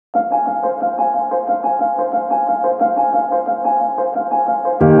You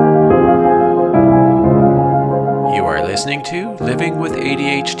are listening to Living with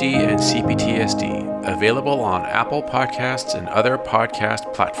ADHD and CPTSD, available on Apple Podcasts and other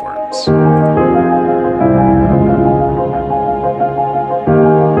podcast platforms.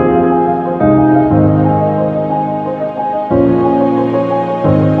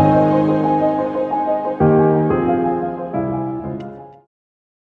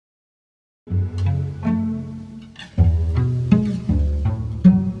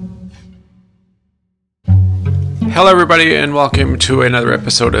 Hello everybody and welcome to another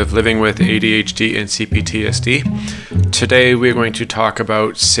episode of Living with ADHD and CPTSD. Today we're going to talk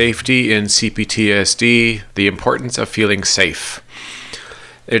about safety in CPTSD, the importance of feeling safe.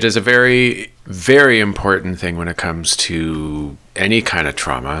 It is a very, very important thing when it comes to any kind of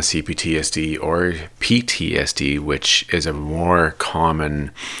trauma, CPTSD or PTSD, which is a more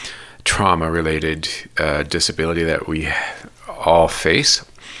common trauma-related disability that we all face.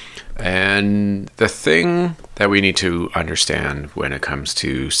 And the thing that we need to understand when it comes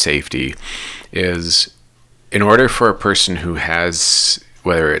to safety is, in order for a person who has,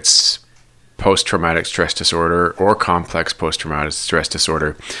 whether it's post-traumatic stress disorder or complex post-traumatic stress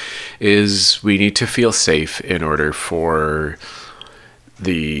disorder, is we need to feel safe in order for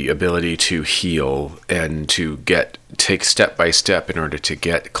the ability to heal and to take step by step in order to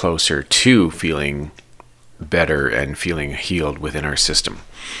get closer to feeling better and feeling healed within our system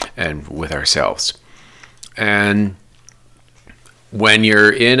and with ourselves. And when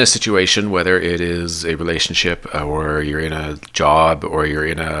you're in a situation, whether it is a relationship or you're in a job or you're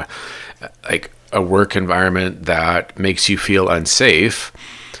in a work environment that makes you feel unsafe,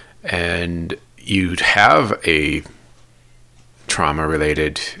 and you'd have a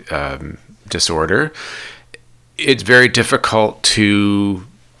trauma-related disorder, it's very difficult to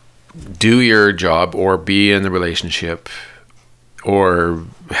do your job or be in the relationship or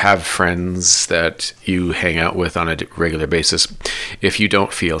have friends that you hang out with on a regular basis if you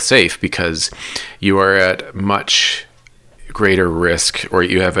don't feel safe, because you are at much greater risk, or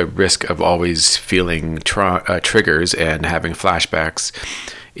you have a risk of always feeling triggers and having flashbacks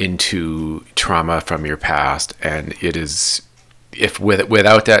into trauma from your past. And it is,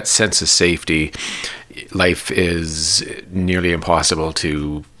 without that sense of safety, life is nearly impossible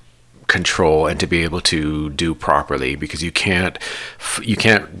to control and to be able to do properly, because you can't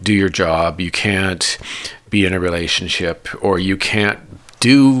do your job, you can't be in a relationship, or you can't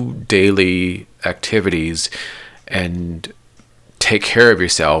do daily activities and take care of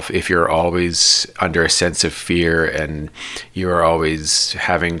yourself if you're always under a sense of fear and you're always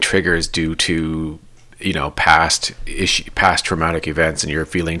having triggers due to past traumatic events, and you're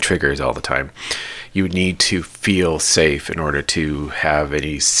feeling triggers all the time. You need to feel safe in order to have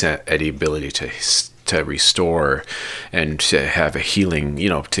any ability to restore and to have a healing,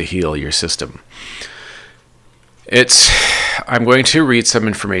 to heal your system. I'm going to read some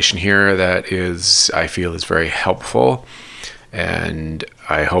information here that I feel is very helpful, and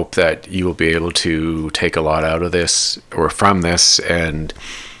I hope that you will be able to take a lot out of this or from this, and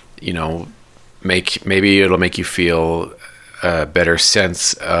maybe it'll make you feel a better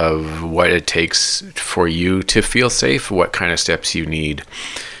sense of what it takes for you to feel safe, what kind of steps you need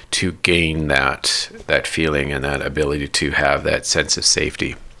to gain that feeling and that ability to have that sense of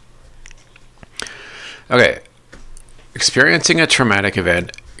safety. Okay, experiencing a traumatic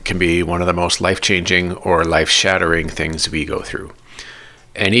event can be one of the most life-changing or life-shattering things we go through.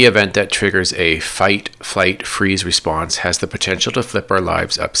 Any event that triggers a fight, flight, freeze response has the potential to flip our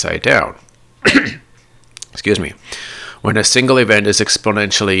lives upside down. Excuse me. When a single event is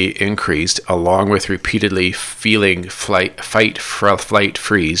exponentially increased, along with repeatedly feeling fight, flight,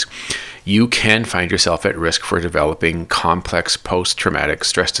 freeze, you can find yourself at risk for developing complex post-traumatic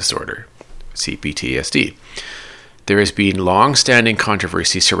stress disorder, CPTSD. There has been long-standing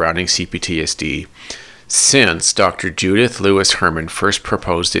controversy surrounding CPTSD since Dr. Judith Lewis Herman first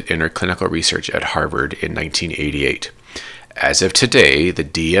proposed it in her clinical research at Harvard in 1988. As of today, the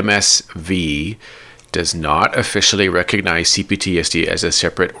DMSV does not officially recognize CPTSD as a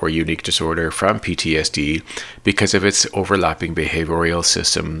separate or unique disorder from PTSD because of its overlapping behavioral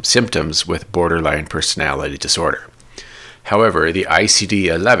symptoms with borderline personality disorder. However, the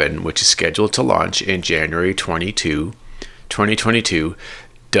ICD-11, which is scheduled to launch in January 2022,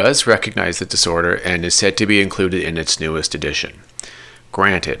 does recognize the disorder and is said to be included in its newest edition.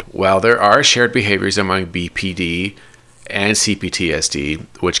 Granted, while there are shared behaviors among BPD and CPTSD,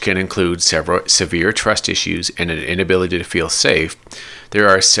 which can include several severe trust issues and an inability to feel safe, there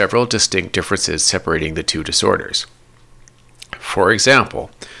are several distinct differences separating the two disorders. For example,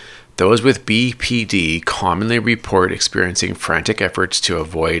 Those with BPD commonly report experiencing frantic efforts to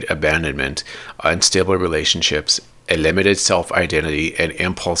avoid abandonment, unstable relationships, a limited self-identity, and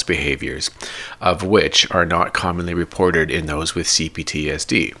impulse behaviors, of which are not commonly reported in those with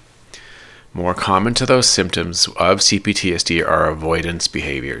CPTSD. More common to those symptoms of CPTSD are avoidance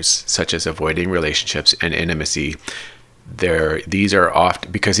behaviors, such as avoiding relationships and intimacy. These are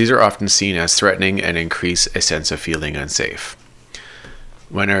often seen as threatening and increase a sense of feeling unsafe.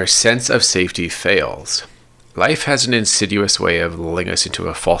 When our sense of safety fails, life has an insidious way of lulling us into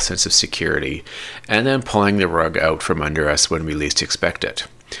a false sense of security and then pulling the rug out from under us when we least expect it.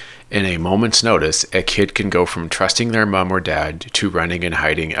 In a moment's notice, a kid can go from trusting their mom or dad to running and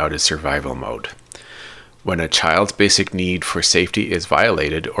hiding out of survival mode. When a child's basic need for safety is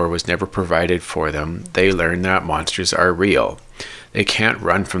violated or was never provided for them, they learn that monsters are real. They can't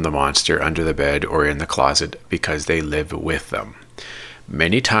run from the monster under the bed or in the closet because they live with them.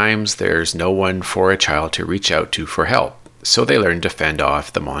 Many times there's no one for a child to reach out to for help, so they learn to fend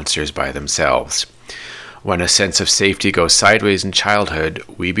off the monsters by themselves. When a sense of safety goes sideways in childhood,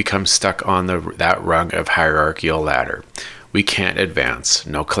 we become stuck on that rung of hierarchical ladder. We can't advance.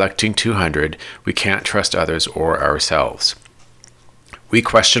 No collecting 200. We can't trust others or ourselves. We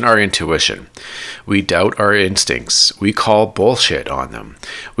question our intuition. We doubt our instincts. We call bullshit on them.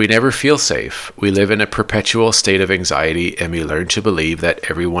 We never feel safe. We live in a perpetual state of anxiety, and we learn to believe that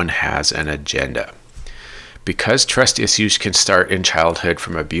everyone has an agenda. Because trust issues can start in childhood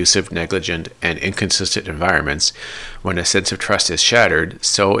from abusive, negligent, and inconsistent environments, when a sense of trust is shattered,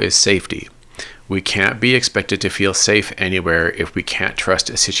 so is safety. We can't be expected to feel safe anywhere if we can't trust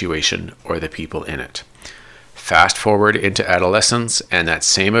a situation or the people in it. Fast forward into adolescence, and that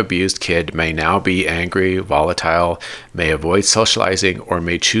same abused kid may now be angry, volatile, may avoid socializing, or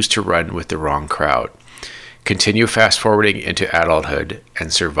may choose to run with the wrong crowd. Continue fast forwarding into adulthood,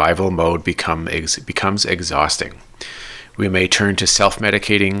 and survival mode becomes exhausting. We may turn to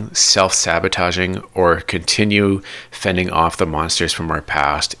self-medicating, self-sabotaging, or continue fending off the monsters from our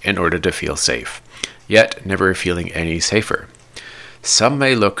past in order to feel safe, yet never feeling any safer. Some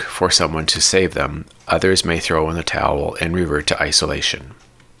may look for someone to save them, others may throw in the towel and revert to isolation.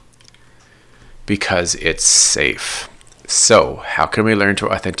 Because it's safe. So, how can we learn to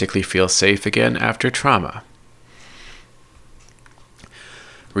authentically feel safe again after trauma?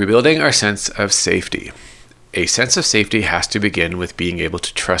 Rebuilding our sense of safety. A sense of safety has to begin with being able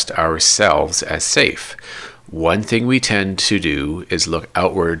to trust ourselves as safe. One thing we tend to do is look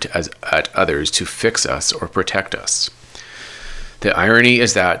outward at others to fix us or protect us. The irony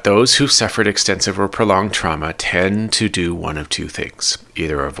is that those who've suffered extensive or prolonged trauma tend to do one of two things: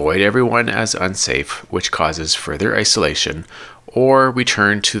 either avoid everyone as unsafe, which causes further isolation, or we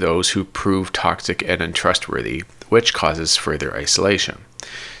turn to those who prove toxic and untrustworthy, which causes further isolation.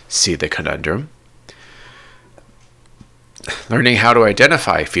 See the conundrum? Learning how to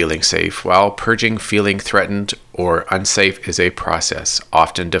identify feeling safe while purging feeling threatened or unsafe is a process,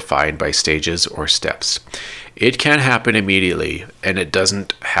 often defined by stages or steps. It can happen immediately, and it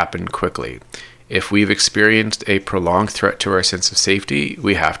doesn't happen quickly. If we've experienced a prolonged threat to our sense of safety,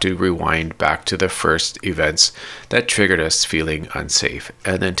 we have to rewind back to the first events that triggered us feeling unsafe,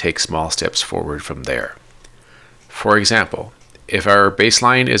 and then take small steps forward from there. For example, if our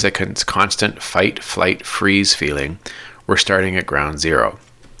baseline is a constant fight, flight, freeze feeling, we're starting at ground zero.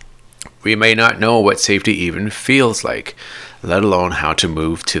 We may not know what safety even feels like, let alone how to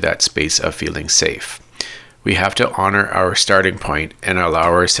move to that space of feeling safe. We have to honor our starting point and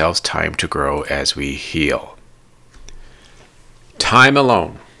allow ourselves time to grow as we heal. Time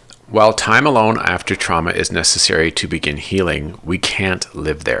alone. While time alone after trauma is necessary to begin healing, we can't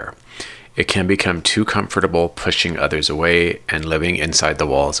live there. It can become too comfortable pushing others away and living inside the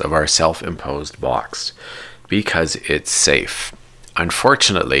walls of our self-imposed box because it's safe.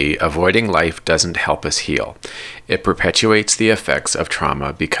 Unfortunately, avoiding life doesn't help us heal. It perpetuates the effects of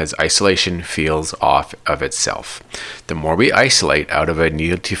trauma because isolation feels off of itself. The more we isolate out of a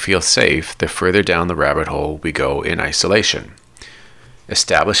need to feel safe, the further down the rabbit hole we go in isolation.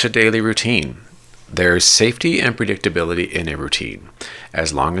 Establish a daily routine. There's safety and predictability in a routine,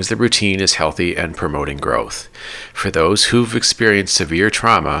 as long as the routine is healthy and promoting growth. For those who've experienced severe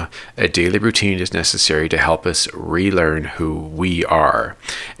trauma, a daily routine is necessary to help us relearn who we are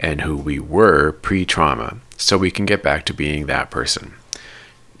and who we were pre-trauma, so we can get back to being that person.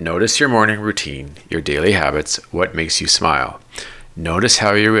 Notice your morning routine, your daily habits, what makes you smile. Notice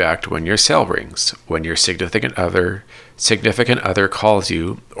how you react when your cell rings, when your significant other calls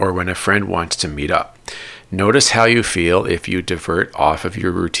you, or when a friend wants to meet up. Notice how you feel if you divert off of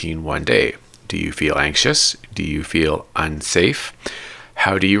your routine one day. Do you feel anxious? Do you feel unsafe?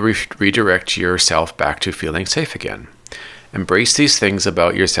 How do you redirect yourself back to feeling safe again? Embrace these things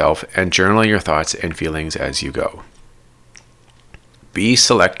about yourself and journal your thoughts and feelings as you go. Be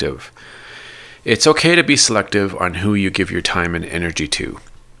selective. It's okay to be selective on who you give your time and energy to,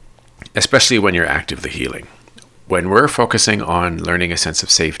 especially when you're actively healing. When we're focusing on learning a sense of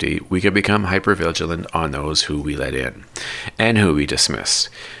safety, we can become hypervigilant on those who we let in and who we dismiss,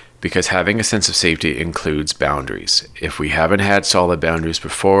 because having a sense of safety includes boundaries. If we haven't had solid boundaries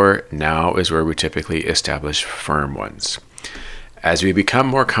before, now is where we typically establish firm ones. As we become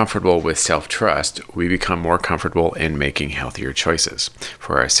more comfortable with self-trust, we become more comfortable in making healthier choices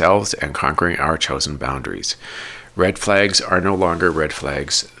for ourselves and conquering our chosen boundaries. Red flags are no longer red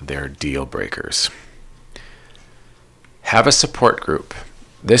flags, they're deal breakers. Have a support group.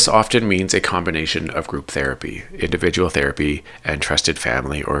 This often means a combination of group therapy, individual therapy, and trusted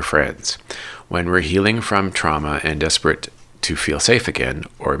family or friends. When we're healing from trauma and desperate to feel safe again,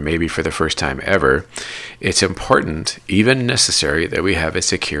 or maybe for the first time ever, it's important, even necessary, that we have a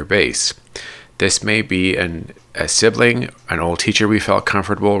secure base. This may be a sibling, an old teacher we felt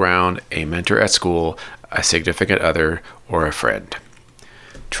comfortable around, a mentor at school, a significant other, or a friend.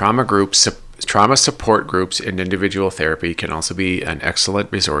 Trauma support groups and individual therapy can also be an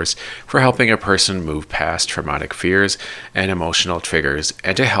excellent resource for helping a person move past traumatic fears and emotional triggers,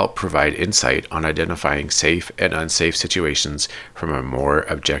 and to help provide insight on identifying safe and unsafe situations from a more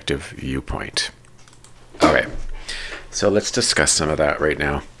objective viewpoint. All right, so let's discuss some of that right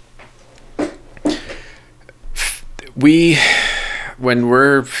now. When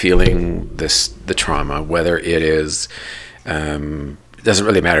we're feeling the trauma, whether it is doesn't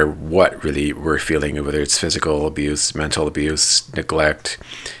really matter what really we're feeling, whether it's physical abuse, mental abuse, neglect,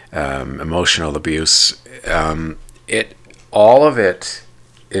 emotional abuse. All of it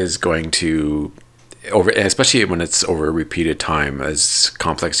is going to, especially when it's over a repeated time, as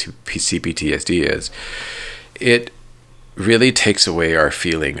complex CPTSD is, it really takes away our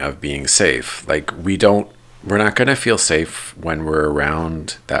feeling of being safe. Like we're not going to feel safe when we're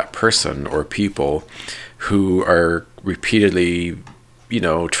around that person or people who are repeatedly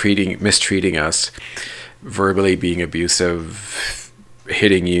mistreating us, verbally being abusive,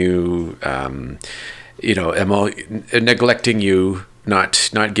 hitting you, neglecting you, not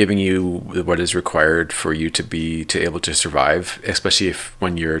giving you what is required for you to able to survive, especially if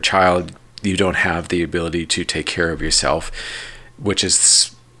when you're a child, you don't have the ability to take care of yourself, which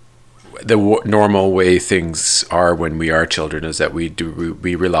is the normal way things are when we are children, is that we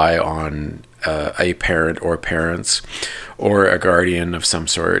rely on a parent or parents or a guardian of some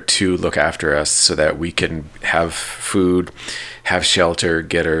sort to look after us so that we can have food, have shelter,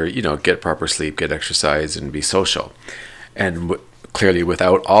 get proper sleep, get exercise, and be social. And clearly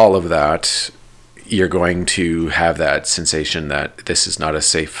without all of that, you're going to have that sensation that this is not a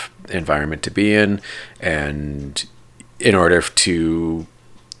safe environment to be in. And in order to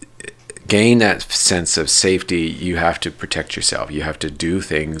gain that sense of safety, you have to protect yourself. You have to do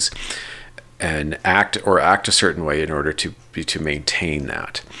things and act a certain way in order to maintain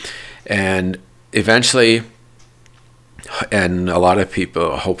that. And eventually, and a lot of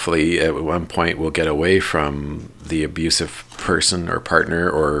people hopefully at one point will get away from the abusive person or partner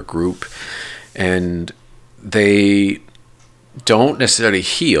or group, and they don't necessarily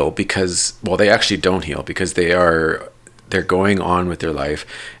heal because, well, they actually don't heal because they're going on with their life,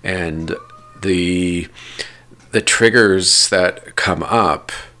 and the triggers that come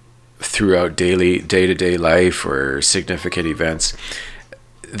up throughout day-to-day life or significant events,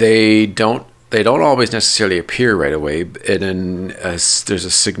 they don't always necessarily appear right away. And then there's a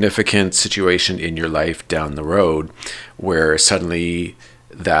significant situation in your life down the road where suddenly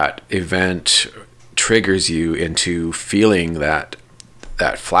that event triggers you into feeling that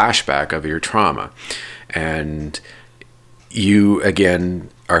flashback of your trauma, and you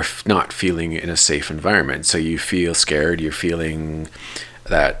again are not feeling in a safe environment. So you feel scared, you're feeling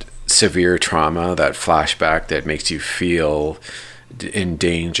that severe trauma, that flashback that makes you feel in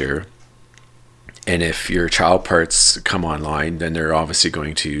danger. And if your child parts come online, then they're obviously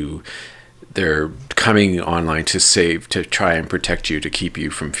they're coming online to try and protect you, to keep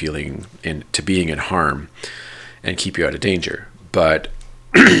you from being in harm and keep you out of danger. But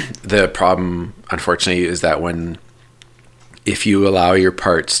the problem, unfortunately, is that if you allow your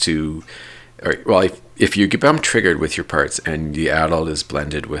parts if you become triggered with your parts and the adult is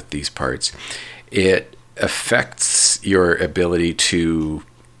blended with these parts, it affects your ability to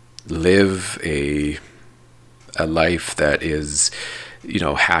live a life that is,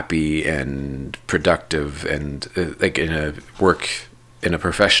 happy and productive, and like in a work in a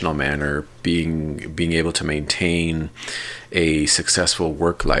professional manner, being able to maintain a successful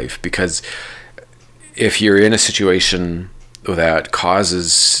work life. Because if you're in a situation that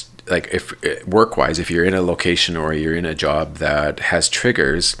causes, like, if work-wise, if you're in a location or you're in a job that has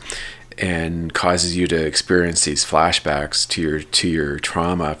triggers and causes you to experience these flashbacks to your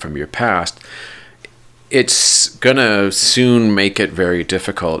trauma from your past, it's gonna soon make it very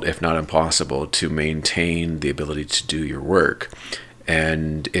difficult, if not impossible, to maintain the ability to do your work.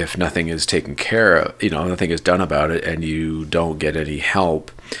 And if nothing is taken care of, nothing is done about it, and you don't get any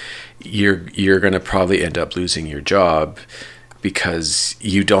help, you're gonna probably end up losing your job, because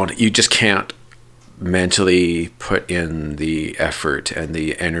you just can't mentally put in the effort and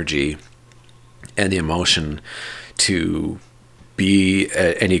the energy and the emotion to be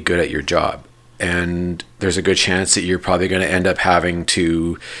any good at your job. And there's a good chance that you're probably going to end up having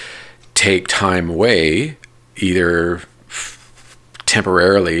to take time away, either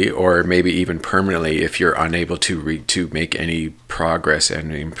temporarily or maybe even permanently, if you're unable to make any progress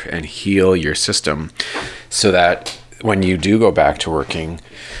and heal your system, so that when you do go back to working,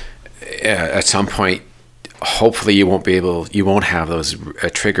 at some point, hopefully you won't have those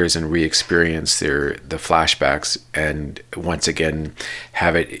triggers and re-experience the flashbacks, and once again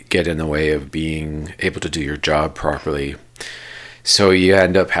have it get in the way of being able to do your job properly. So you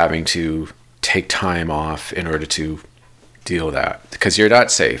end up having to take time off in order to deal with that, because you're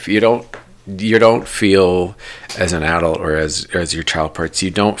not safe. You don't feel, as an adult or as your child parts,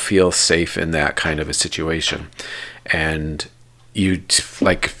 you don't feel safe in that kind of a situation. And you,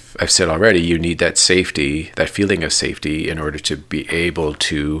 like I've said already, you need that safety, that feeling of safety, in order to be able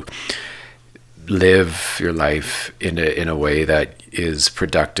to live your life in a way that is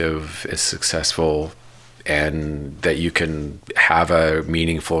productive, is successful, and that you can have a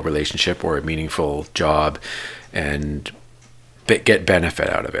meaningful relationship or a meaningful job and get benefit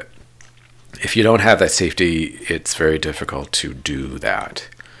out of it. If you don't have that safety, it's very difficult to do that.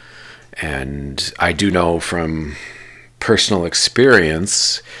 And I do know from personal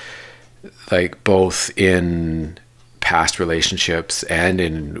experience, like both in past relationships and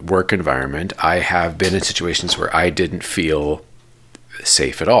in work environment, I have been in situations where I didn't feel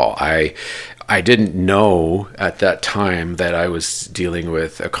safe at all. I didn't know at that time that I was dealing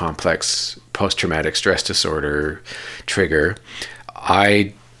with a complex post-traumatic stress disorder trigger.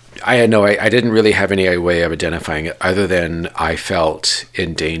 I didn't really have any way of identifying it, other than I felt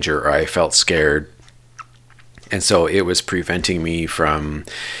in danger or I felt scared. And so it was preventing me from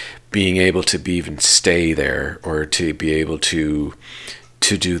being able to even stay there, or to be able to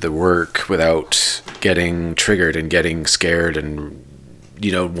do the work without getting triggered and getting scared and,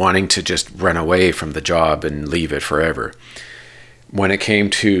 wanting to just run away from the job and leave it forever. When it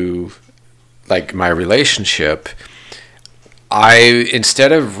came to, like, my relationship,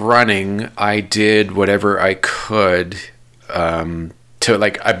 instead of running, I did whatever I could to,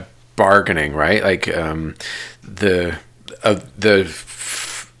 like, bargaining, right? Like, the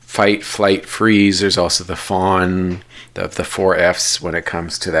fight, flight, freeze. There's also the fawn, the 4 F's when it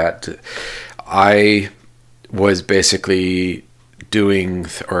comes to that. I was basically doing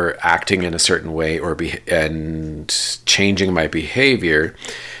or acting in a certain way, and changing my behavior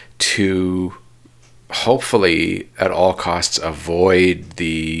to hopefully at all costs avoid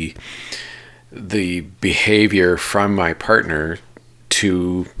the behavior from my partner,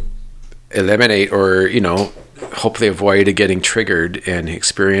 to eliminate or hopefully avoid getting triggered and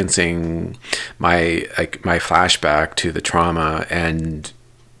experiencing my flashback to the trauma. And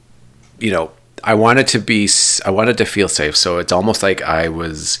I wanted to feel safe. So it's almost like I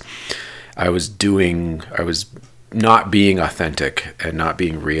was not being authentic and not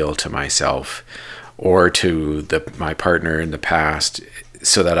being real to myself or to my partner in the past,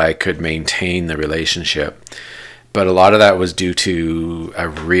 so that I could maintain the relationship. But a lot of that was due to a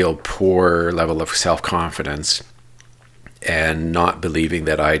real poor level of self-confidence and not believing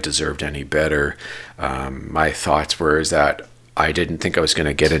that I deserved any better. My thoughts were that I didn't think I was going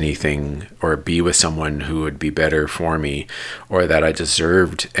to get anything or be with someone who would be better for me, or that I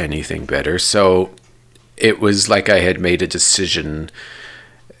deserved anything better. So it was like I had made a decision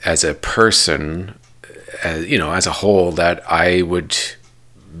as a person, as a whole, that I would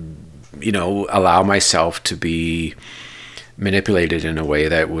allow myself to be manipulated in a way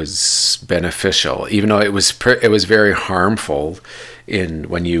that was beneficial, even though it was very harmful.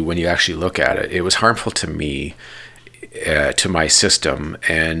 When you actually look at it, it was harmful to me, to my system,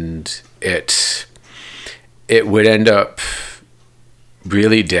 and it would end up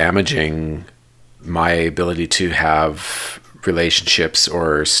really damaging my ability to have relationships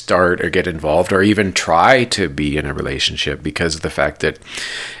or start or get involved or even try to be in a relationship because of the fact that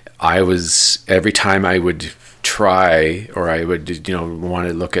every time I would try or I would, want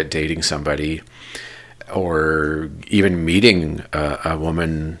to look at dating somebody or even meeting a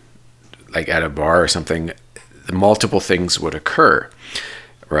woman like at a bar or something, multiple things would occur,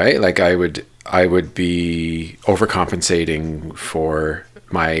 right? Like I would be overcompensating for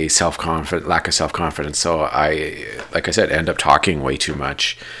my lack of self-confidence. So like I said, end up talking way too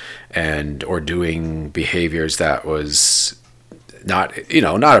much or doing behaviors that was not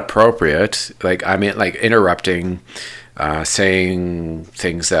appropriate. Like, I mean, like interrupting, saying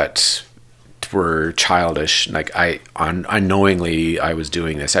things that were childish. Like unknowingly I was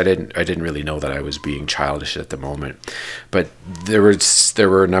doing this. I didn't really know that I was being childish at the moment, but there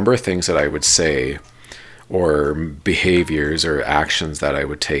were a number of things that I would say or behaviors or actions that I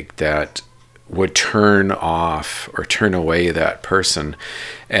would take that would turn off or turn away that person,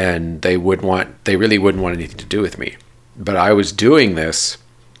 and they really wouldn't want anything to do with me. But I was doing this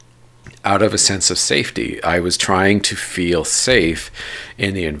out of a sense of safety. I was trying to feel safe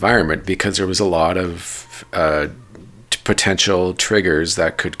in the environment because there was a lot of potential triggers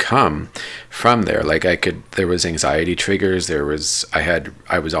that could come from there. Like there was anxiety triggers.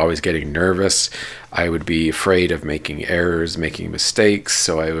 I was always getting nervous. I would be afraid of making errors, making mistakes.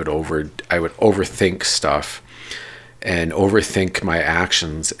 So I would overthink stuff and overthink my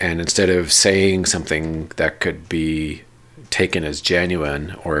actions. And instead of saying something that could be taken as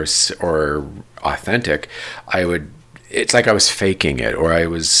genuine or authentic, it's like I was faking it, or I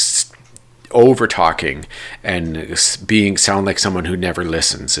was over talking and sound like someone who never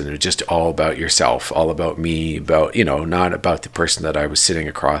listens, and it's just all about yourself, all about me, about, not about the person that I was sitting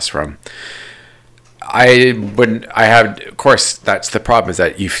across from. Of course, that's the problem, is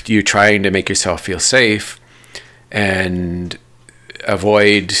that you're trying to make yourself feel safe and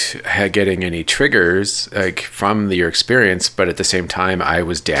avoid getting any triggers like from your experience, but at the same time I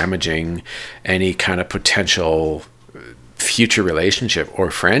was damaging any kind of potential future relationship or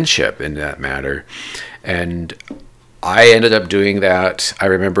friendship in that matter. And I ended up doing that. I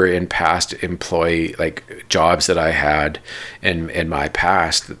remember in past jobs that I had in my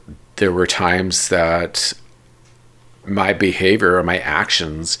past, there were times that my behavior or my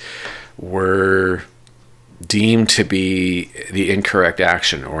actions were deemed to be the incorrect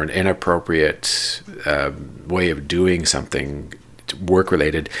action or an inappropriate way of doing something work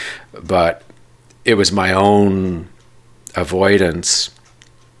related, but it was my own avoidance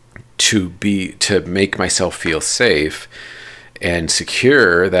to make myself feel safe and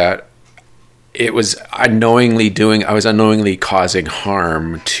secure that I was unknowingly causing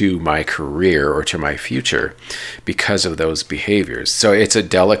harm to my career or to my future because of those behaviors. So it's a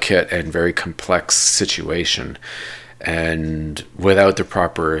delicate and very complex situation. And without the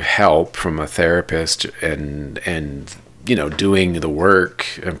proper help from a therapist and doing the work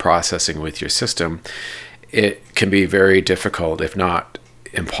and processing with your system, it can be very difficult, if not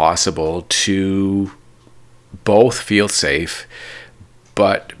impossible, to both feel safe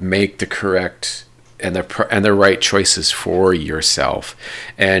but make the correct and the right choices for yourself.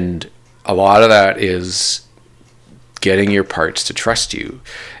 And a lot of that is getting your parts to trust you,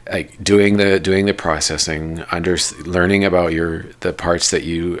 like doing the processing, learning about the parts that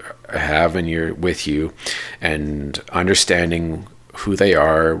you have with you, and understanding who they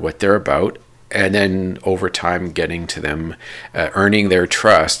are, what they're about, and then over time getting to them, earning their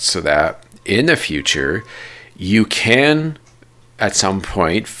trust, so that in the future you can at some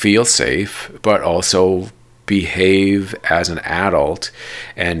point feel safe, but also behave as an adult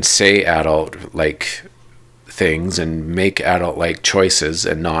and say adult-like things and make adult-like choices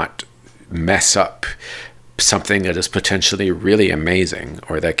and not mess up something that is potentially really amazing,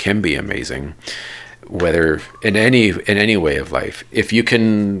 or that can be amazing, whether in any way of life. If you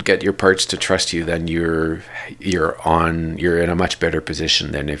can get your parts to trust you, then you're in a much better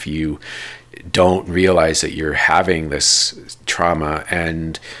position than if you don't realize that you're having this trauma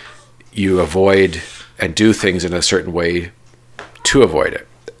and you avoid and do things in a certain way to avoid it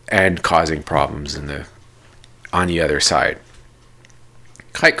and causing problems on the other side.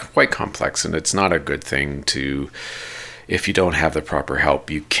 Quite complex, and it's not a good thing if you don't have the proper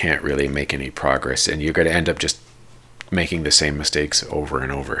help, you can't really make any progress, and you're going to end up just making the same mistakes over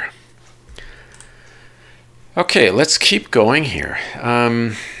and over. Okay, let's keep going here.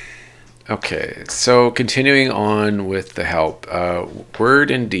 Okay, so continuing on with the help.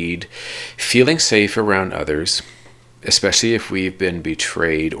 Word and deed, feeling safe around others, especially if we've been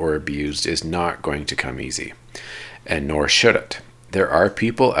betrayed or abused, is not going to come easy, and nor should it. There are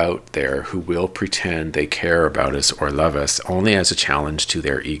people out there who will pretend they care about us or love us only as a challenge to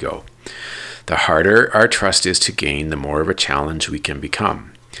their ego. The harder our trust is to gain, the more of a challenge we can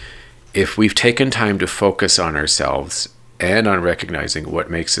become. If we've taken time to focus on ourselves and on recognizing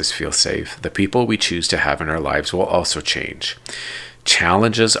what makes us feel safe, the people we choose to have in our lives will also change.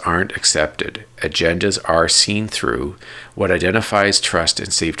 Challenges aren't accepted. Agendas are seen through. What identifies trust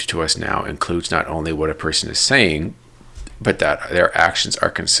and safety to us now includes not only what a person is saying, but that their actions are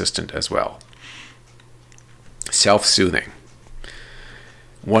consistent as well. Self-soothing.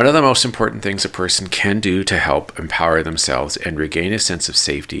 One of the most important things a person can do to help empower themselves and regain a sense of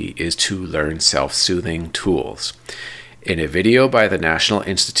safety is to learn self-soothing tools. In a video by the National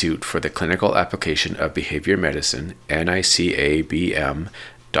Institute for the Clinical Application of Behavior Medicine, NICABM,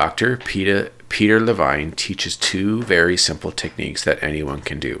 Dr. Peter Levine teaches 2 very simple techniques that anyone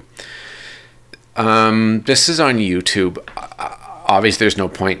can do. This is on YouTube. Obviously, there's no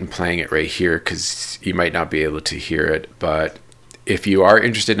point in playing it right here because you might not be able to hear it, but if you are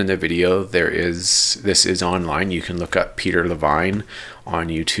interested in the video, this is online. You can look up Peter Levine on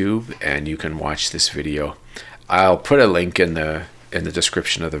YouTube and you can watch this video. I'll put a link in the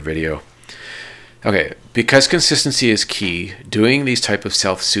description of the video. Okay, because consistency is key, doing these type of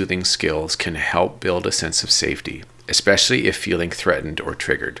self-soothing skills can help build a sense of safety, especially if feeling threatened or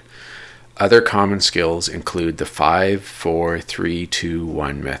triggered. Other common skills include the 5, 4, 3, 2,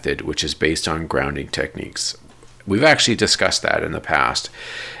 1 method, which is based on grounding techniques. We've actually discussed that in the past.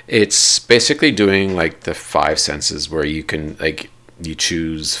 It's basically doing like the 5 senses where you can you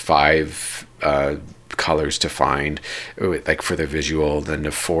choose 5 colors to find, like for the visual, then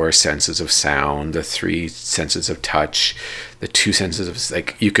the 4 senses of sound, the 3 senses of touch, the 2 senses of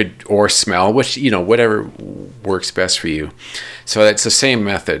or smell, which whatever works best for you. So it's the same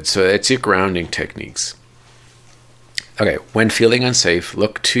method. So it's your grounding techniques. Okay, when feeling unsafe,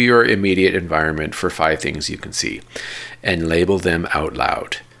 look to your immediate environment for 5 things you can see and label them out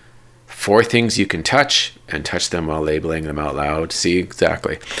loud. 4 things you can touch and touch them while labeling them out loud. See,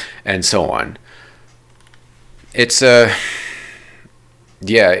 exactly. And so on. It's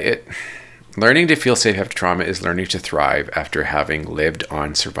learning to feel safe after trauma is learning to thrive after having lived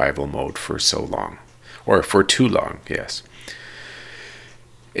on survival mode for so long, or for too long. Yes.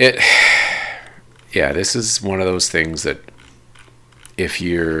 This is one of those things that if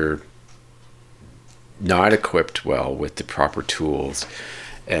you're not equipped well with the proper tools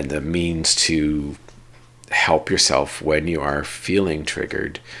and the means to help yourself when you are feeling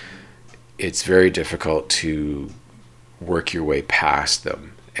triggered, it's very difficult to work your way past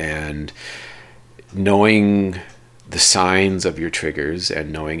them. And knowing the signs of your triggers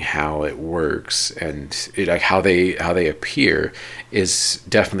and knowing how it works and how they appear is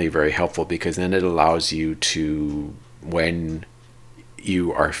definitely very helpful, because then it allows you to, when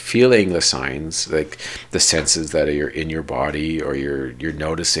you are feeling the signs, like the senses that are in your body, or you're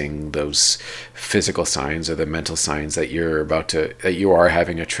noticing those physical signs or the mental signs that you are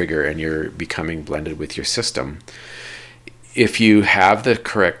having a trigger and you're becoming blended with your system. If you have the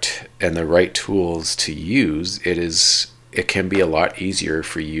correct and the right tools to use, it can be a lot easier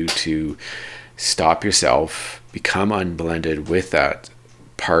for you to stop yourself, become unblended with that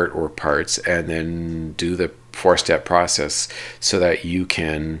part or parts, and then do the 4-step process so that you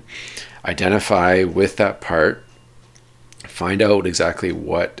can identify with that part, find out exactly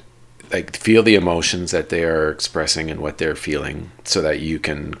feel the emotions that they are expressing and what they're feeling, so that you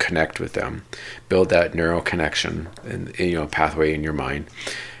can connect with them, build that neural connection and pathway in your mind.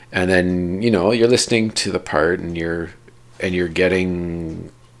 And then you're listening to the part and you're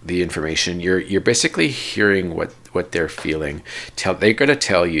getting the information. You're basically hearing what they're feeling. They're going to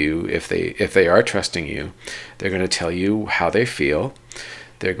tell you, if they are trusting you, they're going to tell you how they feel.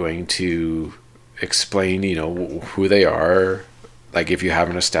 They're going to explain who they are. Like if you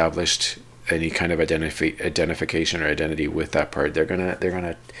haven't established any kind of identification or identity with that part, they're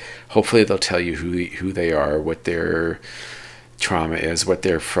gonna hopefully they'll tell you who they are, what their trauma is, what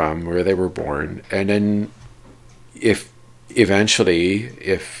they're from, where they were born. And then if you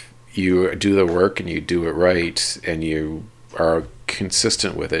do the work and you do it right and you are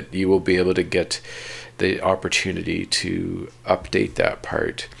consistent with it, you will be able to get the opportunity to update that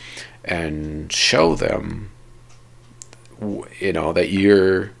part and show them that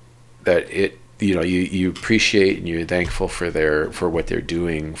you appreciate and you're thankful for what they're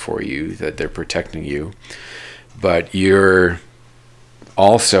doing for you, that they're protecting you, but you're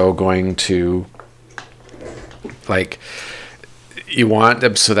also going to you want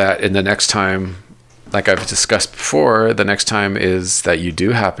them so that in the next time like I've discussed before, the next time is that you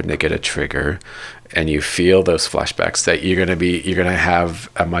do happen to get a trigger and you feel those flashbacks, that you're going to have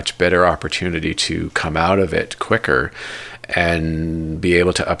a much better opportunity to come out of it quicker and be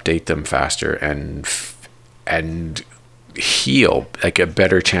able to update them faster and heal, like a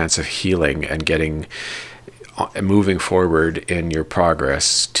better chance of healing and moving forward in your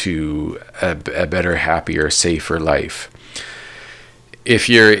progress to a better, happier, safer life.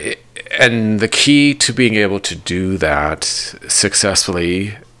 And the key to being able to do that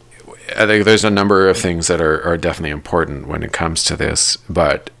successfully, I think there's a number of things that are definitely important when it comes to this,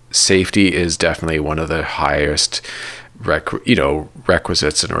 but safety is definitely one of the highest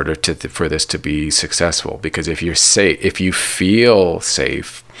requisites in order for this to be successful. Because if you feel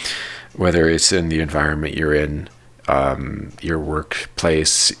safe, whether it's in the environment you're in, your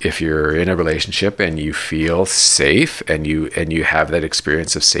workplace, if you're in a relationship and you feel safe and you have that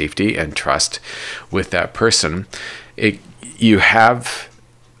experience of safety and trust with that person, you have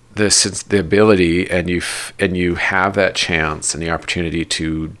the ability and you have that chance and the opportunity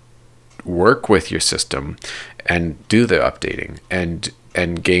to work with your system and do the updating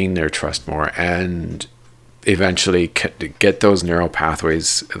and gain their trust more, and eventually get those neural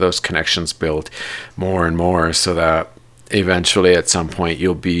pathways, those connections built more and more, so that eventually at some point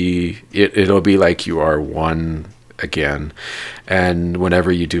it'll be like you are one again. And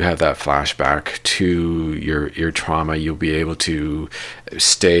whenever you do have that flashback to your trauma, you'll be able to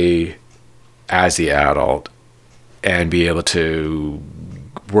stay as the adult and be able to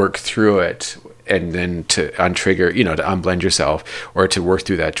work through it, and then to untrigger, to unblend yourself or to work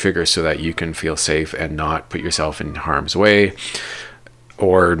through that trigger so that you can feel safe and not put yourself in harm's way,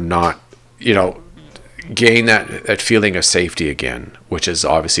 or not, gain that feeling of safety again, which is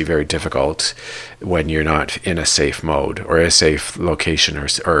obviously very difficult when you're not in a safe mode or a safe location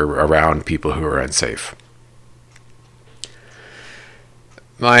or around people who are unsafe.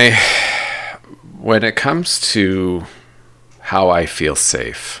 When it comes to how I feel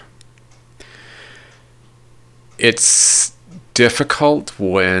safe, it's difficult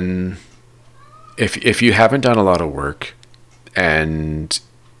if you haven't done a lot of work and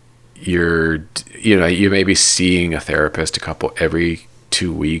you may be seeing a therapist every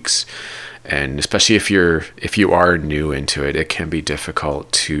 2 weeks, and especially if you are new into it, it can be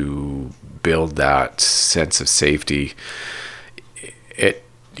difficult to build that sense of safety.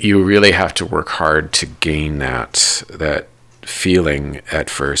 You really have to work hard to gain that feeling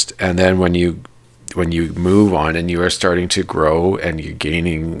at first, and then when you move on and you are starting to grow and you're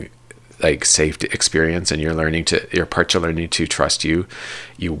gaining like safety experience and your parts are learning to trust you,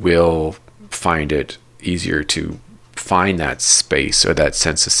 you will find it easier to find that space or that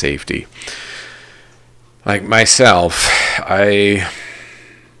sense of safety. Like myself, the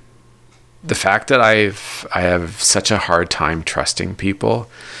fact that I have such a hard time trusting people,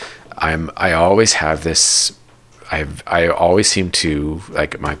 I always have this, I always seem to,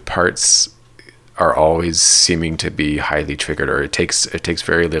 like, my parts are always seeming to be highly triggered, or it takes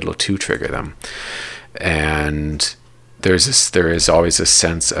very little to trigger them. And there is always a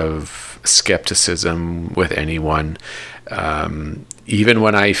sense of skepticism with anyone, even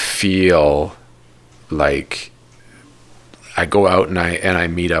when I feel like I go out and I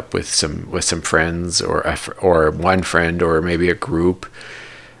meet up with some friends or one friend or maybe a group.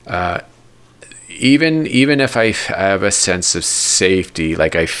 Even if I have a sense of safety,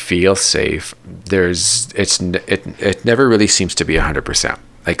 like I feel safe, it never really seems to be 100%.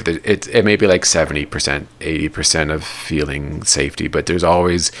 Like it may be like 70%, 80% of feeling safety, but there's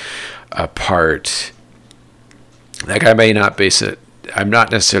always a part. Like I'm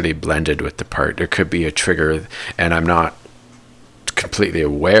not necessarily blended with the part. There could be a trigger, and I'm not completely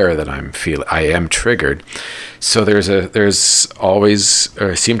aware that I am triggered. So there's always,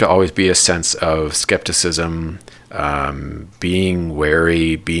 or seem to always be, a sense of skepticism, being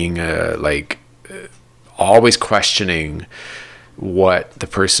wary, being always questioning what the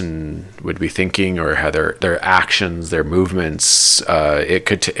person would be thinking, or how their actions, their movements.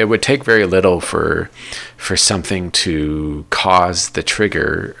 It would take very little for something to cause the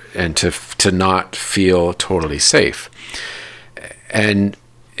trigger and to not feel totally safe. And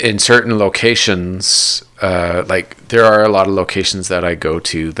in certain locations, like there are a lot of locations that I go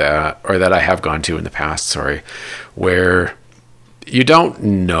to that I have gone to in the past, where you don't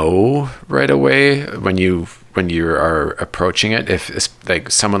know right away when you are approaching it. If it's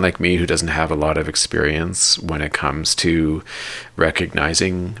like someone like me who doesn't have a lot of experience when it comes to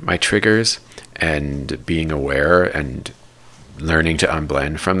recognizing my triggers and being aware and learning to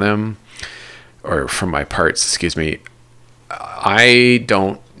unblend from them, or from my parts, excuse me, I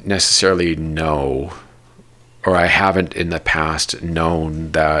don't necessarily know or I haven't in the past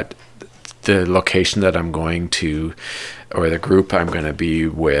known that the location that I'm going to, or the group I'm going to be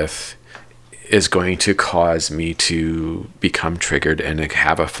with, is going to cause me to become triggered and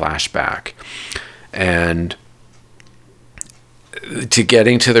have a flashback. And to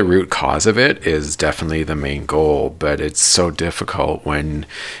getting to the root cause of it is definitely the main goal, but it's so difficult when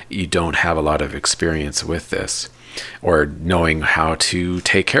you don't have a lot of experience with this, or knowing how to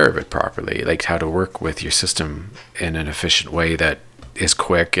take care of it properly, like how to work with your system in an efficient way that is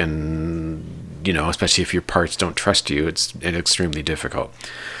quick, and especially if your parts don't trust you, it's extremely difficult.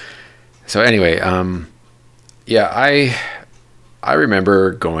 So anyway, I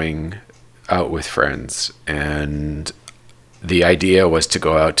remember going out with friends, and the idea was to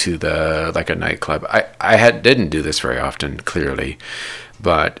go out to a nightclub. I didn't do this very often, clearly,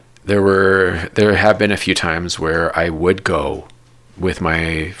 but there have been a few times where I would go with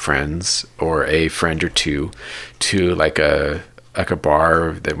my friends, or a friend or two, to like a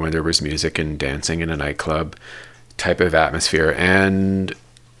bar where there was music and dancing in a nightclub type of atmosphere. And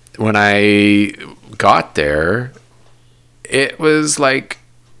when I got there, it was like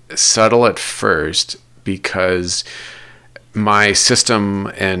subtle at first, because my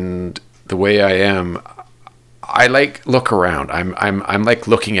system and the way I am, I like look around. I'm like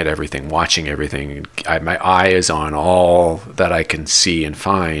looking at everything, watching everything. My eye is on all that I can see and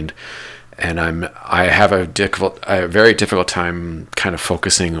find, and I have a very difficult time kind of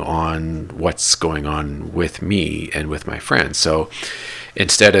focusing on what's going on with me and with my friends. So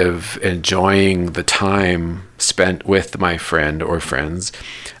instead of enjoying the time spent with my friend or friends,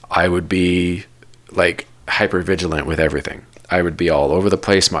 I would be like hyper vigilant with everything. I would be all over the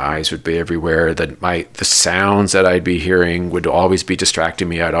place. My eyes would be everywhere. The sounds that I'd be hearing would always be distracting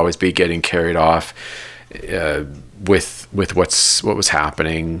me. I'd always be getting carried off with what was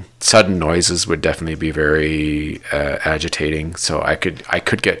happening. Sudden noises would definitely be very agitating. So I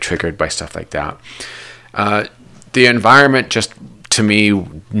could get triggered by stuff like that. The environment just, to me,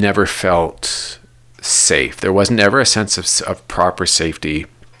 never felt safe. There was never a sense of proper safety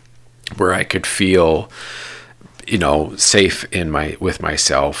where I could feel, safe with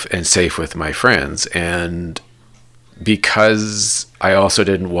myself and safe with my friends. And because I also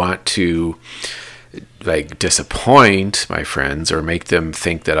didn't want to like disappoint my friends or make them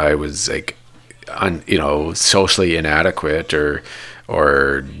think that I was like socially inadequate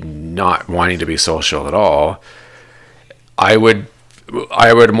or not wanting to be social at all, I would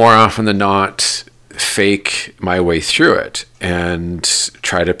more often than not fake my way through it and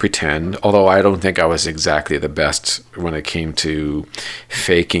try to pretend, although I don't think I was exactly the best when it came to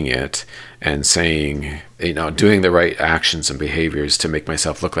faking it and saying, doing the right actions and behaviors to make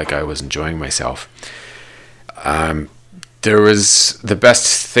myself look like I was enjoying myself. There's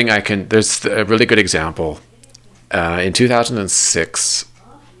a really good example. In 2006,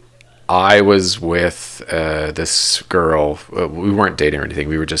 I was with this girl. We weren't dating or anything.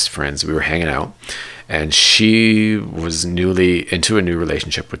 We were just friends. We were hanging out, and she was newly into a new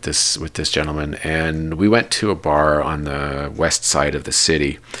relationship with this gentleman. And we went to a bar on the west side of the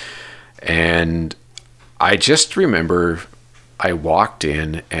city. And I just remember I walked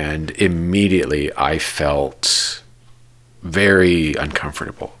in, and immediately I felt very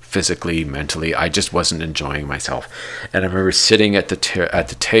uncomfortable. Physically, mentally, I just wasn't enjoying myself. And I remember sitting at the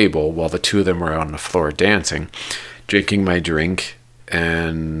table while the two of them were on the floor dancing, drinking my drink,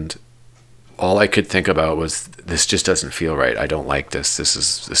 and all I could think about was, this just doesn't feel right. I don't like this. This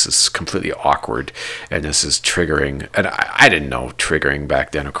is completely awkward, and this is triggering. And I didn't know triggering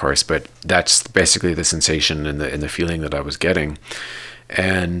back then, of course, but that's basically the sensation and the feeling that I was getting.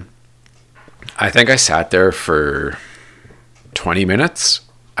 And I think I sat there for 20 minutes.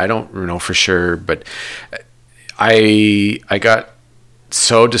 I don't know for sure, but I got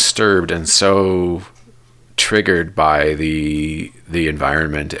so disturbed and so triggered by the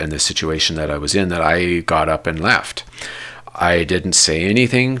environment and the situation that I was in that I got up and left. I didn't say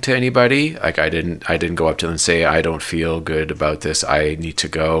anything to anybody. Like I didn't go up to them and say, I don't feel good about this, I need to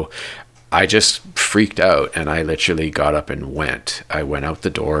go. I just freaked out, and I literally got up and went. I went out the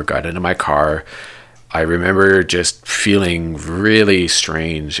door, got into my car. I remember just feeling really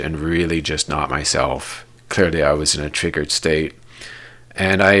strange and really just not myself. Clearly, I was in a triggered state.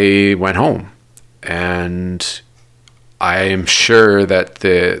 And I went home. And I am sure that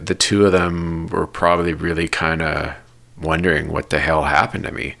the two of them were probably really kind of wondering what the hell happened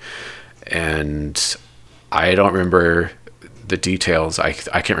to me. And I don't remember the details. I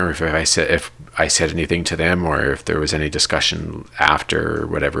can't remember if I said anything to them or if there was any discussion after or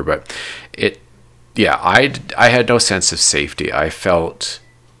whatever. But I had no sense of safety. I felt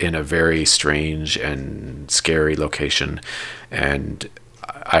in a very strange and scary location, and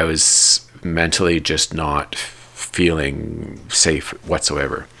I was mentally just not feeling safe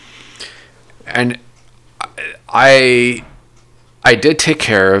whatsoever. And I did take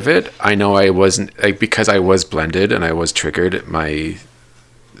care of it. I know I wasn't, like, because I was blended and I was triggered.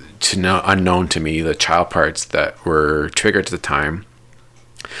 Unknown to me, the child parts that were triggered at the time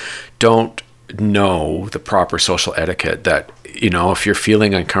don't know the proper social etiquette. That, if you're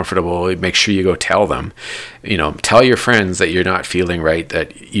feeling uncomfortable, make sure you go tell them. Tell your friends that you're not feeling right,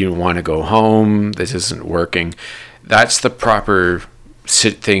 that you want to go home, this isn't working. That's the proper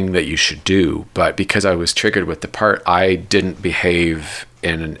thing that you should do. But because I was triggered with the part, I didn't behave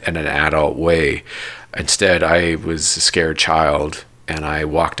in an adult way. Instead, I was a scared child, and I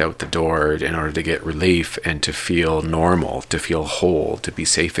walked out the door in order to get relief and to feel normal, to feel whole, to be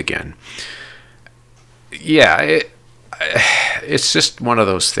safe again. Yeah, it's just one of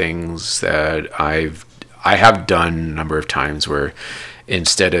those things that I have done a number of times, where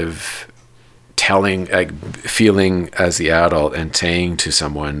instead of feeling as the adult and saying to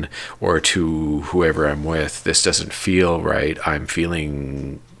someone or to whoever I'm with, this doesn't feel right, I'm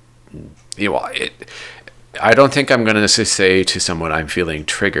feeling, I don't think I'm going to say to someone I'm feeling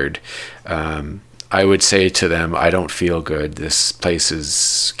triggered. I would say to them, I don't feel good, this place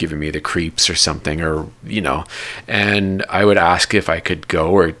is giving me the creeps or something, or and I would ask if I could go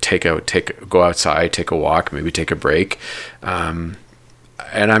or go outside, take a walk, maybe take a break.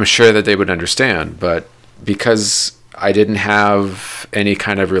 And I'm sure that they would understand. But because I didn't have any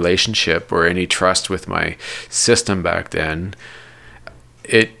kind of relationship or any trust with my system back then,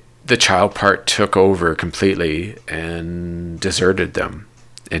 the child part took over completely and deserted them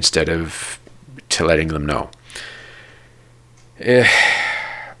instead of letting them know.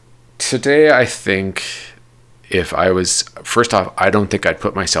 Today, I think, if I was, first off, I don't think I'd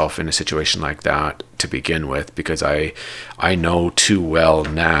put myself in a situation like that to begin with, because I know too well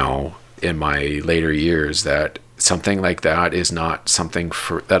now in my later years that something like that is not something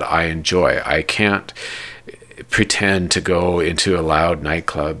that I enjoy. I can't pretend to go into a loud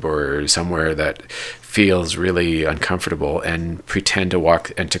nightclub or somewhere that feels really uncomfortable and pretend to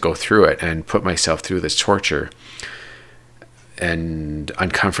walk and to go through it and put myself through this torture and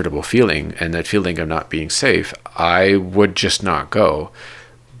uncomfortable feeling, and that feeling of not being safe. I would just not go.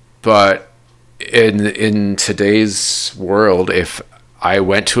 But in today's world, if I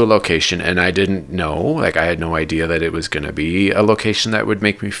went to a location and I didn't know, like I had no idea that it was going to be a location that would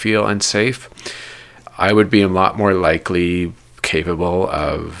make me feel unsafe, I would be a lot more likely capable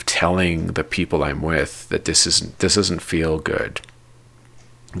of telling the people I'm with that this doesn't feel good,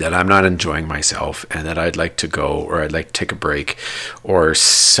 that I'm not enjoying myself, and that I'd like to go, or I'd like to take a break, or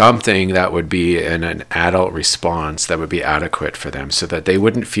something that would be an adult response that would be adequate for them, so that they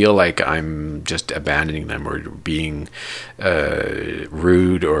wouldn't feel like I'm just abandoning them or being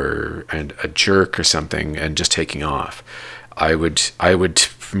rude and a jerk or something and just taking off. I would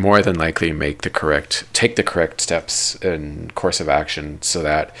more than likely take the correct steps and course of action, so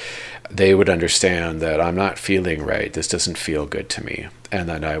that they would understand that I'm not feeling right. This doesn't feel good to me. And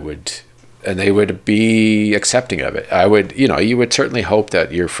then they would be accepting of it. You would certainly hope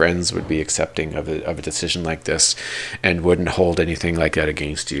that your friends would be accepting of a decision like this and wouldn't hold anything like that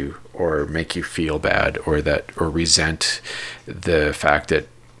against you, or make you feel bad, or resent the fact that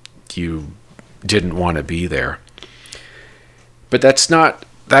you didn't want to be there. But that's not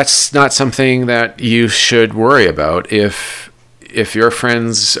something that you should worry about. If your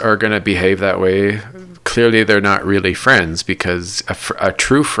friends are going to behave that way, clearly they're not really friends, because a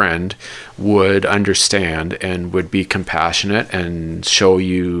true friend would understand and would be compassionate and show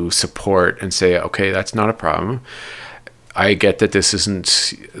you support and say, okay, that's not a problem. I get that this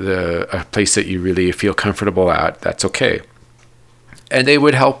isn't a place that you really feel comfortable at. That's okay. And they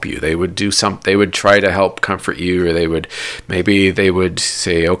would help you. They would they would try to help comfort you, or they would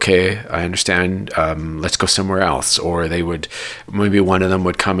say, okay, I understand, let's go somewhere else. Or maybe one of them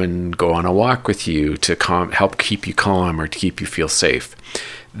would come and go on a walk with you to help keep you calm or to keep you feel safe.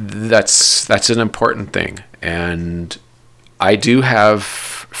 That's an important thing. And I do have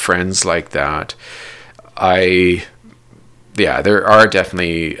friends like that. There are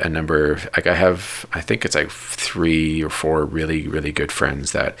definitely a number, I think it's like 3 or 4 really, really good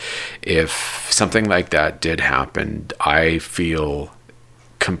friends that if something like that did happen, I feel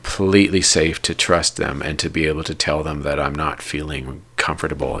completely safe to trust them and to be able to tell them that I'm not feeling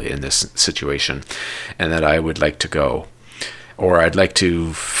comfortable in this situation and that I would like to go, or I'd like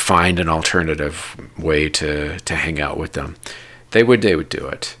to find an alternative way to hang out with them. They would do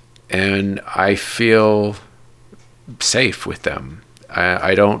it. And I feel safe with them.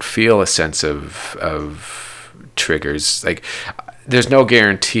 I don't feel a sense of triggers. Like, there's no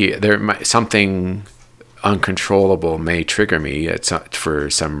guarantee. Something uncontrollable may trigger me for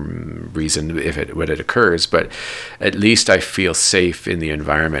some reason when it occurs, but at least I feel safe in the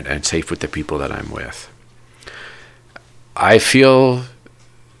environment and safe with the people that I'm with. I feel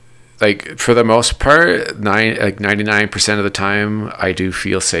like, for the most part, 99% of the time, I do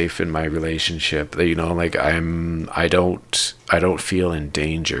feel safe in my relationship. You know, like I don't feel in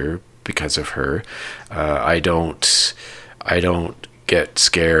danger because of her. I don't get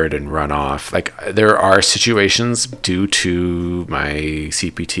scared and run off. Like, there are situations due to my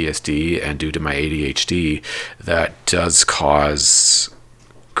CPTSD and due to my ADHD that does cause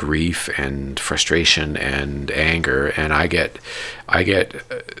grief and frustration and anger, and I get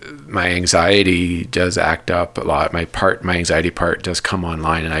my anxiety does act up a lot. My anxiety part does come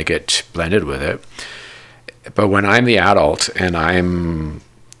online, and I get blended with it. But when I'm the adult and I'm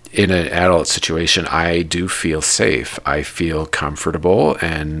in an adult situation, I do feel safe. I feel comfortable,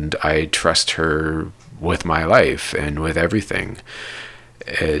 and I trust her with my life and with everything.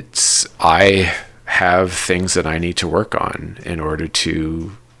 I have things that I need to work on in order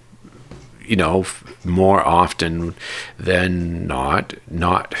to, more often than not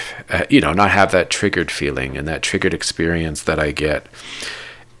have that triggered feeling and that triggered experience that I get.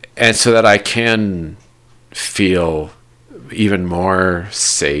 And so that I can feel even more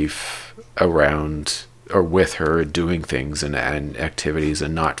safe around or with her doing things and activities,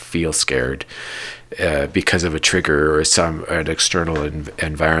 and not feel scared because of a trigger or an external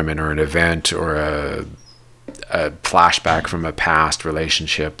environment or an event or a flashback from a past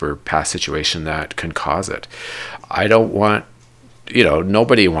relationship or past situation that can cause it. I don't want,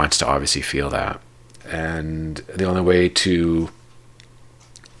 nobody wants to obviously feel that. And the only way to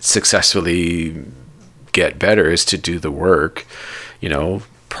successfully get better is to do the work,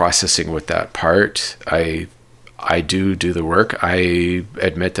 processing with that part. I do the work. I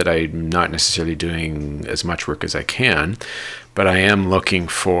admit that I'm not necessarily doing as much work as I can, but I am looking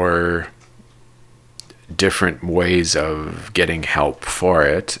for different ways of getting help for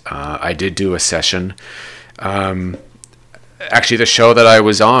it. I did do a session. Actually, the show that I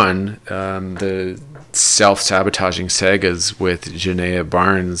was on, the self-sabotaging sagas with Janaea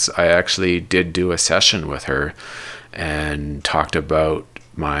Barnes, I actually did do a session with her and talked about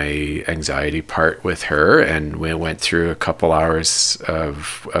my anxiety part with her, and we went through a couple hours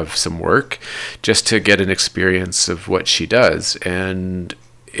of some work just to get an experience of what she does, and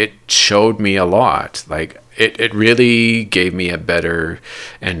it showed me a lot. Like, it really gave me a better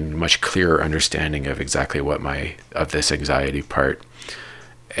and much clearer understanding of exactly what of this anxiety part.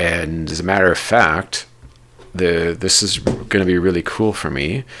 And as a matter of fact, this is going to be really cool for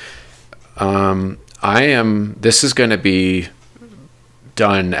me. This is going to be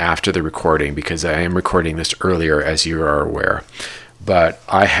done after the recording, because I am recording this earlier, as you are aware. But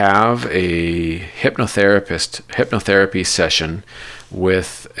I have a hypnotherapy session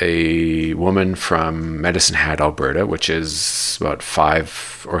with a woman from Medicine Hat, Alberta, which is about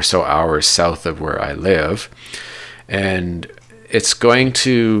 5 or so hours south of where I live. And it's going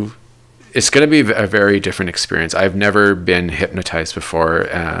to be a very different experience. I've never been hypnotized before,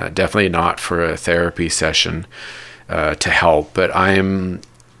 definitely not for a therapy session to help, but I am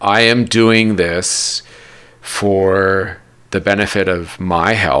doing this for the benefit of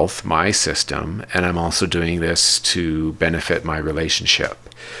my health, my system, and I'm also doing this to benefit my relationship.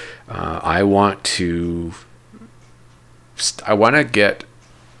 I want to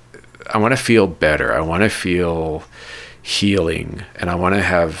feel better. I want to feel healing, and I want to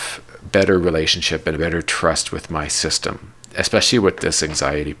have better relationship and a better trust with my system, especially with this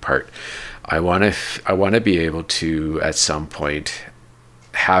anxiety part. I want to be able to, at some point,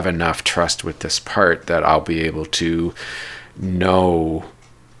 have enough trust with this part that I'll be able to know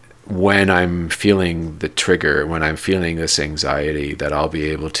when I'm feeling the trigger, when I'm feeling this anxiety, that I'll be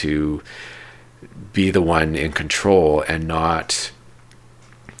able to be the one in control and not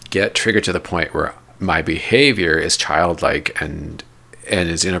get triggered to the point where my behavior is childlike and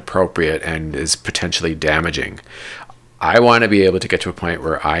is inappropriate and is potentially damaging. I want to be able to get to a point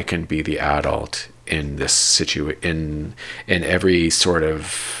where I can be the adult in this in every sort of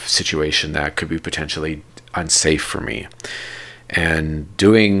situation that could be potentially unsafe for me. And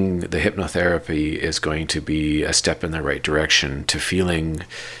doing the hypnotherapy is going to be a step in the right direction to feeling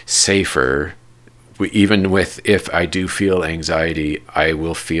safer. Even if I do feel anxiety, I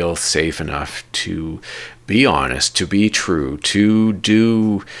will feel safe enough to be honest, to be true, to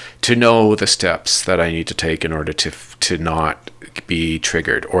know the steps that I need to take in order to not be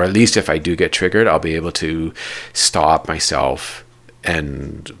triggered. Or at least if I do get triggered, I'll be able to stop myself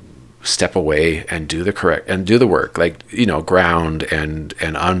and step away and do the work, like, ground and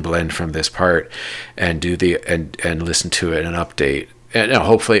unblend from this part and do and listen to it and update and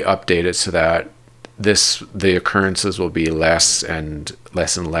hopefully update it so that the occurrences will be less and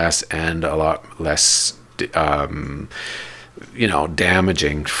less and a lot less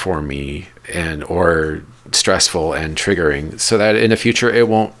damaging for me or stressful and triggering, so that in the future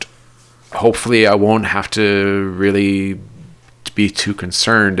hopefully I won't have to really be too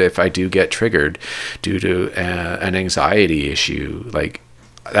concerned if I do get triggered due to an anxiety issue. Like,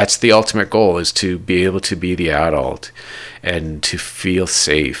 that's the ultimate goal, is to be able to be the adult and to feel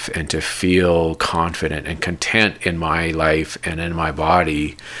safe and to feel confident and content in my life and in my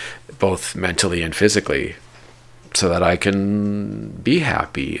body, both mentally and physically, so that I can be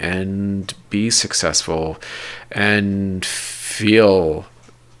happy and be successful and feel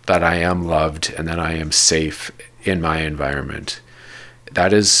that I am loved and that I am safe in my environment.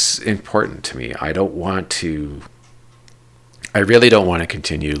 That is important to me. I really don't want to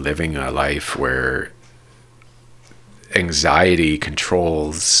continue living a life where anxiety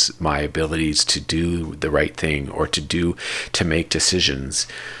controls my abilities to do the right thing or to make decisions,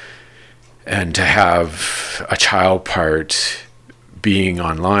 and to have a child part being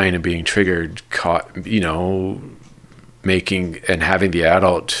online and being triggered, making and having the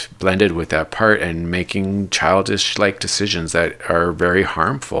adult blended with that part and making childish like decisions that are very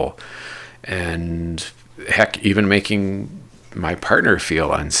harmful, and heck, even making my partner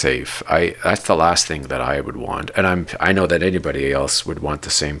feel unsafe. That's the last thing that I would want, and I know that anybody else would want the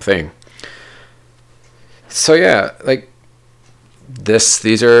same thing. So yeah, like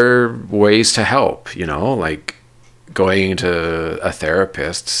these are ways to help, like going to a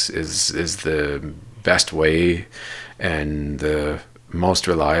therapist is the best way and the most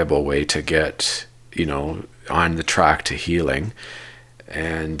reliable way to get, on the track to healing.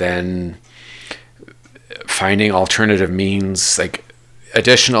 And then finding alternative means, like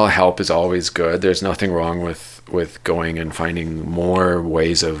additional help is always good. There's nothing wrong with going and finding more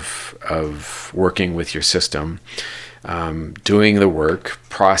ways of working with your system, doing the work,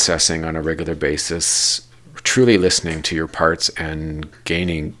 processing on a regular basis, truly listening to your parts and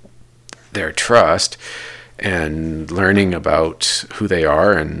gaining their trust, and learning about who they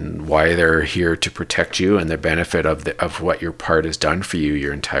are and why they're here to protect you and the benefit of what your part has done for you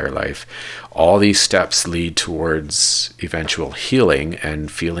your entire life. All these steps lead towards eventual healing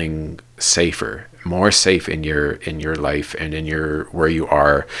and feeling safer, more safe in your life and in where you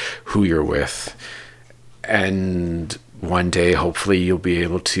are, who you're with. And one day, hopefully, you'll be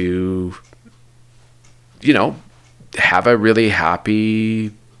able to, have a really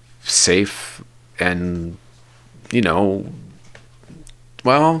happy, safe, and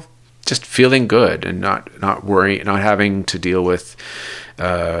just feeling good and not worrying, not having to deal with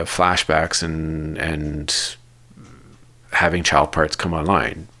flashbacks and having child parts come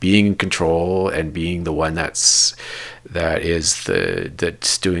online. Being in control and being the one that's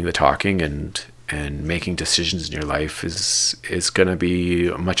doing the talking and making decisions in your life is going to be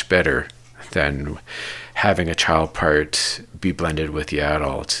much better than having a child part be blended with the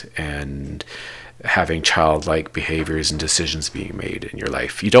adult and having childlike behaviors and decisions being made in your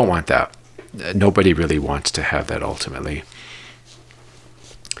life. You don't want that. Nobody really wants to have that ultimately.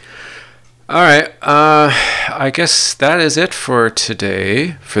 All right. I guess that is it for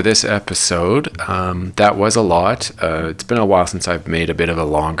today, for this episode. That was a lot. It's been a while since I've made a bit of a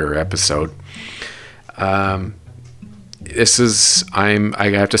longer episode. I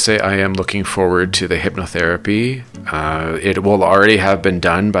have to say, I am looking forward to the hypnotherapy. It will already have been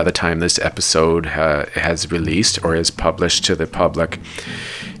done by the time this episode has released or is published to the public.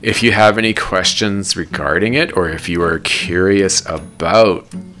 If you have any questions regarding it, or if you are curious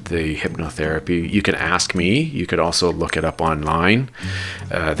about the hypnotherapy, you can ask me. You could also look it up online.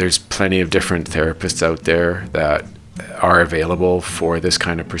 There's plenty of different therapists out there that are available for this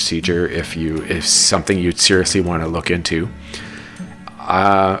kind of procedure if something you'd seriously want to look into.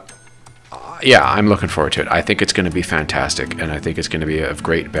 I'm looking forward to it. I think it's going to be fantastic, and I think it's going to be of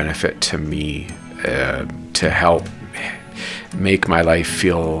great benefit to me to help make my life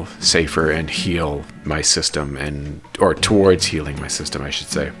feel safer and heal my system, or towards healing my system, I should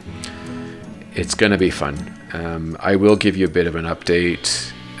say. It's going to be fun. I will give you a bit of an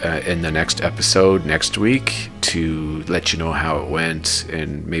update in the next episode next week to let you know how it went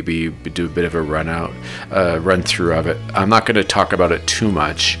and maybe do a bit of a run through of it. I'm not going to talk about it too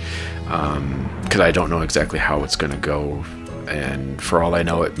much because I don't know exactly how it's going to go, and for all I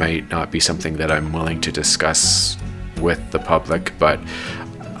know, it might not be something that I'm willing to discuss with the public, but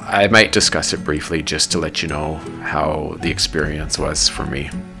I might discuss it briefly just to let you know how the experience was for me.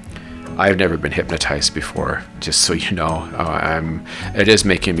 I've never been hypnotized before, just so you know. It is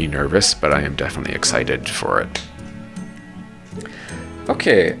making me nervous, but I am definitely excited for it.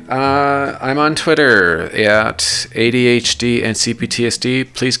 Okay, I'm on Twitter at ADHD and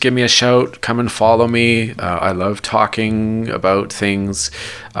CPTSD. Please give me a shout. Come and follow me. I love talking about things.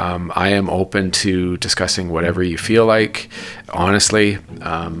 I am open to discussing whatever you feel like. Honestly,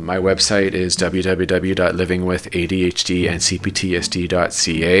 my website is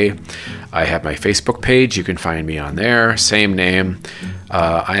www.livingwithadhdandcptsd.ca. I have my Facebook page. You can find me on there. Same name.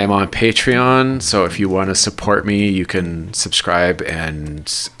 I am on Patreon, so if you want to support me, you can subscribe,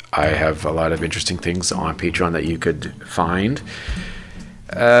 and I have a lot of interesting things on Patreon that you could find.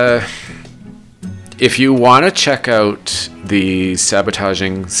 If you want to check out the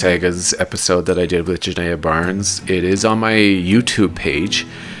Sabotaging Sagas episode that I did with Janaea Barnes, it is on my YouTube page.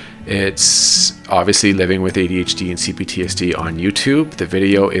 It's obviously Living with ADHD and CPTSD on YouTube. The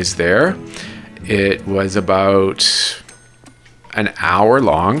video is there. It was about an hour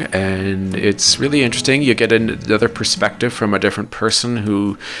long, and it's really interesting. You get another perspective from a different person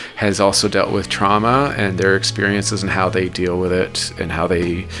who has also dealt with trauma and their experiences and how they deal with it and how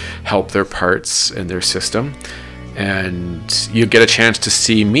they help their parts and their system. And you get a chance to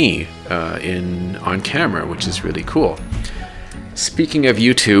see me on camera, which is really cool. Speaking of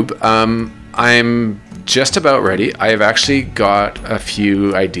YouTube, I'm just about ready. I have actually got a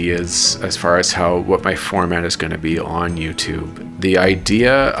few ideas as far as what my format is going to be on YouTube. The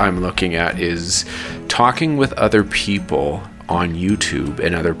idea I'm looking at is talking with other people on YouTube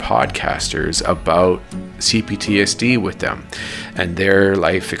and other podcasters about CPTSD with them and their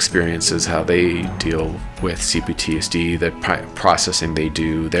life experiences, how they deal with CPTSD, the processing they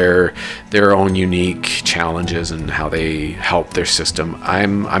do, their own unique challenges, and how they help their system.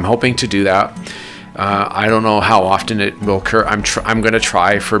 I'm hoping to do that. I don't know how often it will occur. I'm going to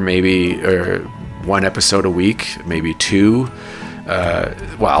try for maybe one episode a week, maybe two.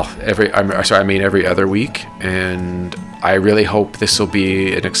 Every other week. And I really hope this will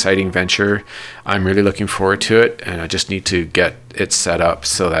be an exciting venture. I'm really looking forward to it, and I just need to get it set up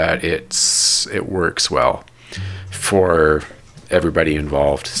so that it works well for everybody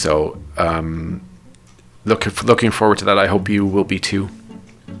involved. So looking forward to that. I hope you will be too.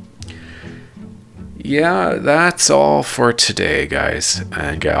 Yeah, that's all for today, guys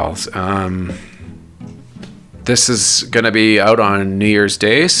and gals. This is going to be out on New Year's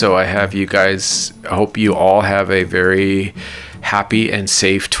Day, so I hope you all have a very happy and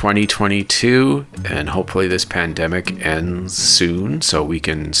safe 2022, and hopefully this pandemic ends soon so we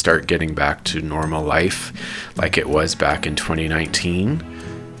can start getting back to normal life like it was back in 2019.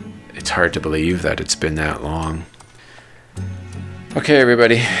 It's hard to believe that it's been that long. Okay,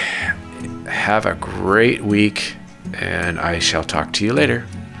 everybody. Have a great week, and I shall talk to you later.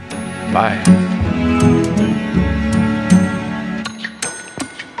 Bye.